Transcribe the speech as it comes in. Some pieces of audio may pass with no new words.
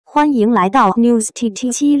欢迎来到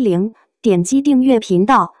NewsTT70，点击订阅频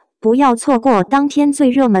道，不要错过当天最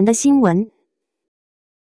热门的新闻。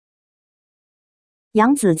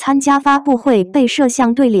杨紫参加发布会被摄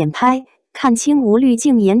像怼脸拍，看清无滤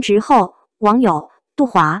镜颜值后，网友杜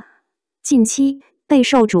华。近期备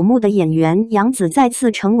受瞩目的演员杨紫再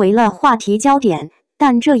次成为了话题焦点，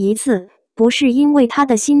但这一次不是因为她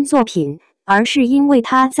的新作品，而是因为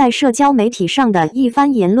她在社交媒体上的一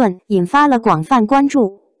番言论引发了广泛关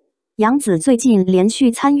注。杨紫最近连续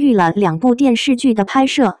参与了2部电视剧的拍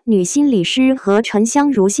摄，《女心理师》和《沉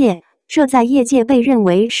香如屑》，这在业界被认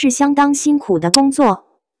为是相当辛苦的工作。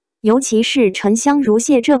尤其是《沉香如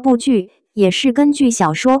屑》这部剧，也是根据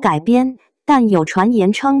小说改编，但有传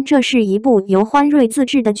言称这是一部由欢瑞自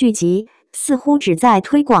制的剧集，似乎只在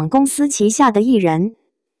推广公司旗下的艺人。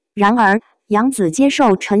然而，杨紫接受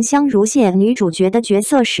《沉香如屑》女主角的角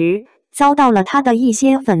色时，遭到了她的一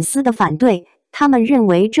些粉丝的反对。他们认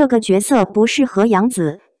为这个角色不适合杨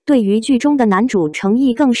紫，对于剧中的男主成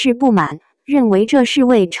毅更是不满，认为这是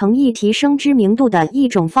为成毅提升知名度的一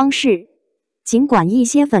种方式。尽管一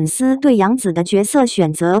些粉丝对杨紫的角色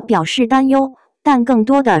选择表示担忧，但更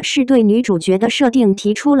多的是对女主角的设定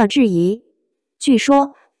提出了质疑。据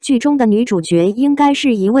说，剧中的女主角应该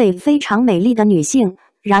是一位非常美丽的女性，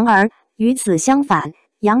然而与此相反，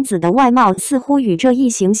杨紫的外貌似乎与这一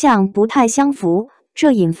形象不太相符。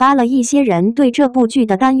这引发了一些人对这部剧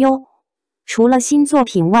的担忧。除了新作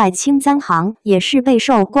品外，《青簪行》也是备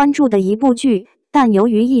受关注的一部剧，但由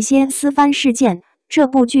于一些私翻事件，这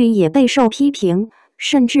部剧也备受批评，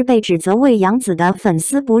甚至被指责为杨紫的粉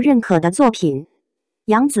丝不认可的作品。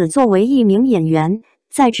杨紫作为一名演员，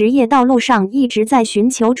在职业道路上一直在寻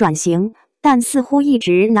求转型，但似乎一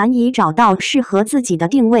直难以找到适合自己的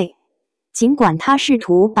定位。尽管她试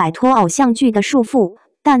图摆脱偶像剧的束缚，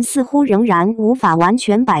但似乎仍然无法完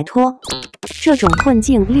全摆脱。这种困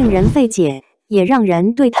境令人费解，也让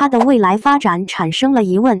人对她的未来发展产生了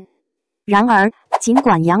疑问。然而，尽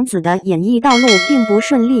管杨紫的演艺道路并不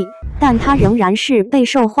顺利，但她仍然是备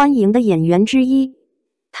受欢迎的演员之一。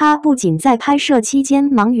她不仅在拍摄期间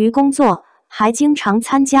忙于工作，还经常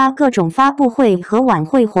参加各种发布会和晚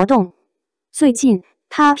会活动。最近，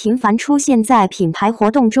她频繁出现在品牌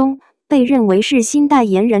活动中，被认为是新代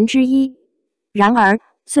言人之一。然而，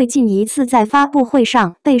最近一次在发布会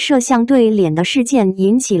上被摄像怼脸的事件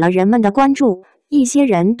引起了人们的关注，一些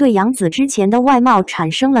人对杨紫之前的外貌产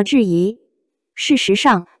生了质疑。事实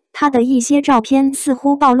上，她的一些照片似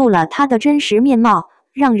乎暴露了她的真实面貌，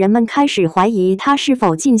让人们开始怀疑她是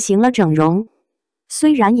否进行了整容。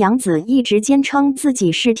虽然杨紫一直坚称自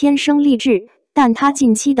己是天生丽质，但她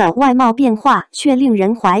近期的外貌变化却令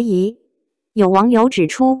人怀疑。有网友指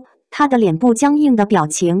出，她的脸部僵硬的表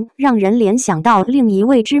情让人联想到另一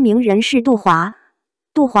位知名人士杜华。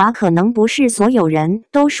杜华可能不是所有人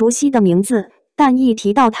都熟悉的名字，但一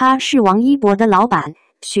提到他是WangYibo的老板，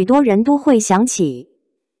许多人都会想起。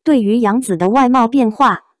对于杨紫的外貌变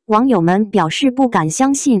化，网友们表示不敢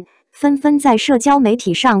相信，纷纷在社交媒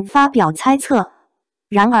体上发表猜测。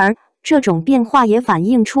然而，这种变化也反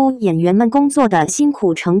映出演员们工作的辛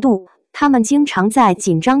苦程度，他们经常在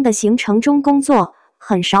紧张的行程中工作，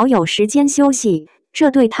很少有时间休息，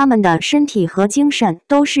这对他们的身体和精神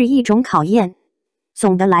都是一种考验。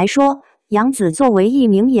总的来说，杨紫作为一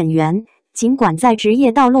名演员，尽管在职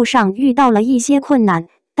业道路上遇到了一些困难，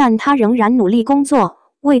但她仍然努力工作，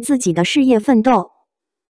为自己的事业奋斗。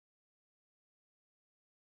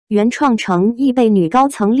原创成毅被女高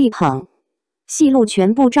层力捧，戏路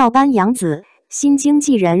全部照搬杨紫，新经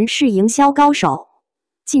纪人是营销高手。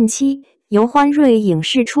近期，由欢瑞影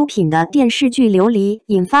视出品的电视剧《琉璃》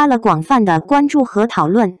引发了广泛的关注和讨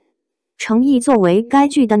论。成毅作为该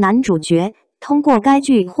剧的男主角，通过该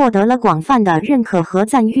剧获得了广泛的认可和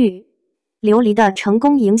赞誉。琉璃的成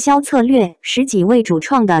功营销策略使几位主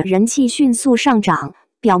创的人气迅速上涨，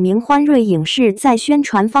表明欢瑞影视在宣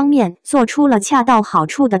传方面做出了恰到好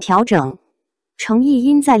处的调整。成毅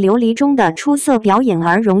因在《琉璃》中的出色表演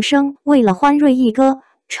而荣升，为了欢瑞一哥，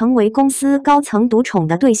成为公司高层独宠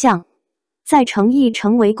的对象。在成毅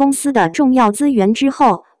成为公司的重要资源之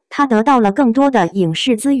后，他得到了更多的影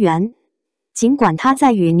视资源。尽管他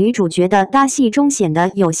在与女主角的搭戏中显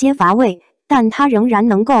得有些乏味，但他仍然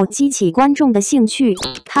能够激起观众的兴趣，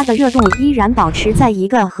他的热度依然保持在一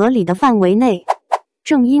个合理的范围内。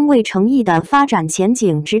正因为成毅的发展前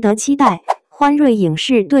景值得期待，欢瑞影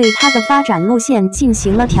视对他的发展路线进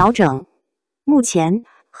行了调整。目前，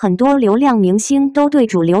很多流量明星都对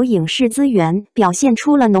主流影视资源表现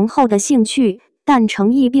出了浓厚的兴趣，但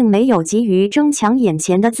成毅并没有急于争抢眼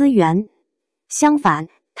前的资源。相反，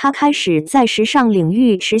他开始在时尚领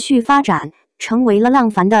域持续发展，成为了浪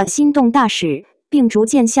凡的心动大使，并逐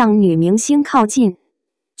渐向女明星靠近。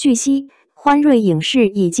据悉，欢瑞影视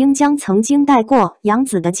已经将曾经带过杨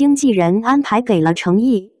紫的经纪人安排给了成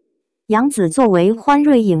毅。杨紫作为欢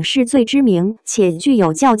瑞影视最知名且具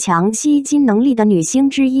有较强吸金能力的女星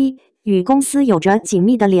之一，与公司有着紧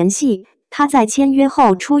密的联系。她在签约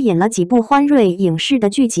后出演了几部欢瑞影视的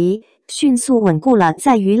剧集，迅速稳固了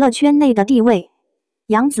在娱乐圈内的地位。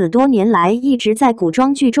杨紫多年来一直在古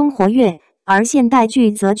装剧中活跃，而现代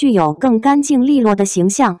剧则具有更干净利落的形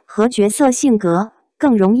象和角色性格，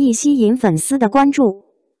更容易吸引粉丝的关注。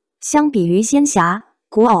相比于仙侠、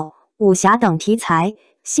古偶、武侠等题材，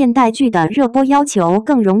现代剧的热播要求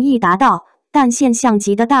更容易达到，但现象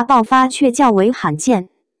级的大爆发却较为罕见。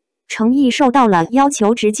成毅受到了要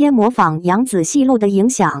求直接模仿杨紫戏路的影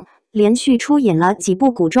响，连续出演了几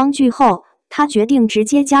部古装剧后，他决定直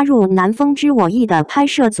接加入南风之我意的拍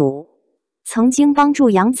摄组。曾经帮助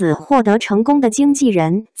杨紫获得成功的经纪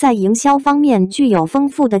人，在营销方面具有丰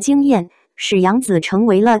富的经验，使杨紫成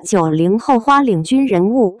为了90后花领军人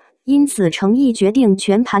物。因此，成毅决定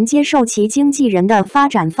全盘接受其经纪人的发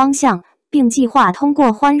展方向，并计划通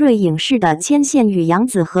过欢瑞影视的牵线与杨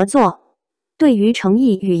紫合作。对于成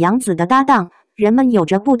毅与杨紫的搭档，人们有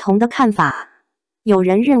着不同的看法。有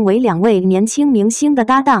人认为两位年轻明星的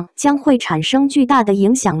搭档将会产生巨大的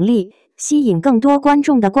影响力，吸引更多观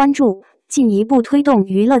众的关注，进一步推动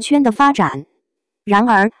娱乐圈的发展。然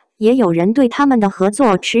而，也有人对他们的合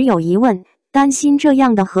作持有疑问，担心这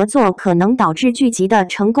样的合作可能导致剧集的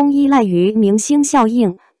成功依赖于明星效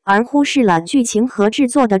应，而忽视了剧情和制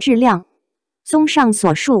作的质量。综上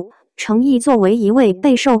所述，成毅作为一位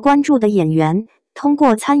备受关注的演员，通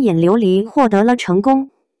过参演流离获得了成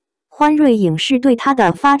功。欢瑞影视对他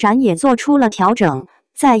的发展也做出了调整，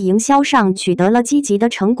在营销上取得了积极的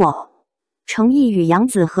成果。成毅与杨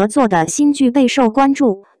紫合作的新剧备受关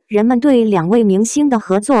注，人们对两位明星的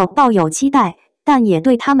合作抱有期待，但也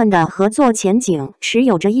对他们的合作前景持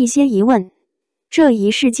有着一些疑问。这一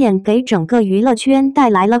事件给整个娱乐圈带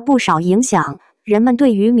来了不少影响，人们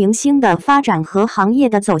对于明星的发展和行业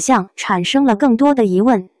的走向产生了更多的疑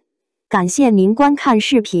问。感谢您观看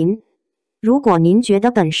视频。如果您觉得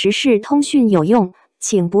本时事通讯有用，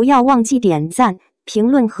请不要忘记点赞、评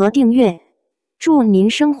论和订阅。祝您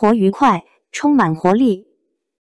生活愉快，充满活力。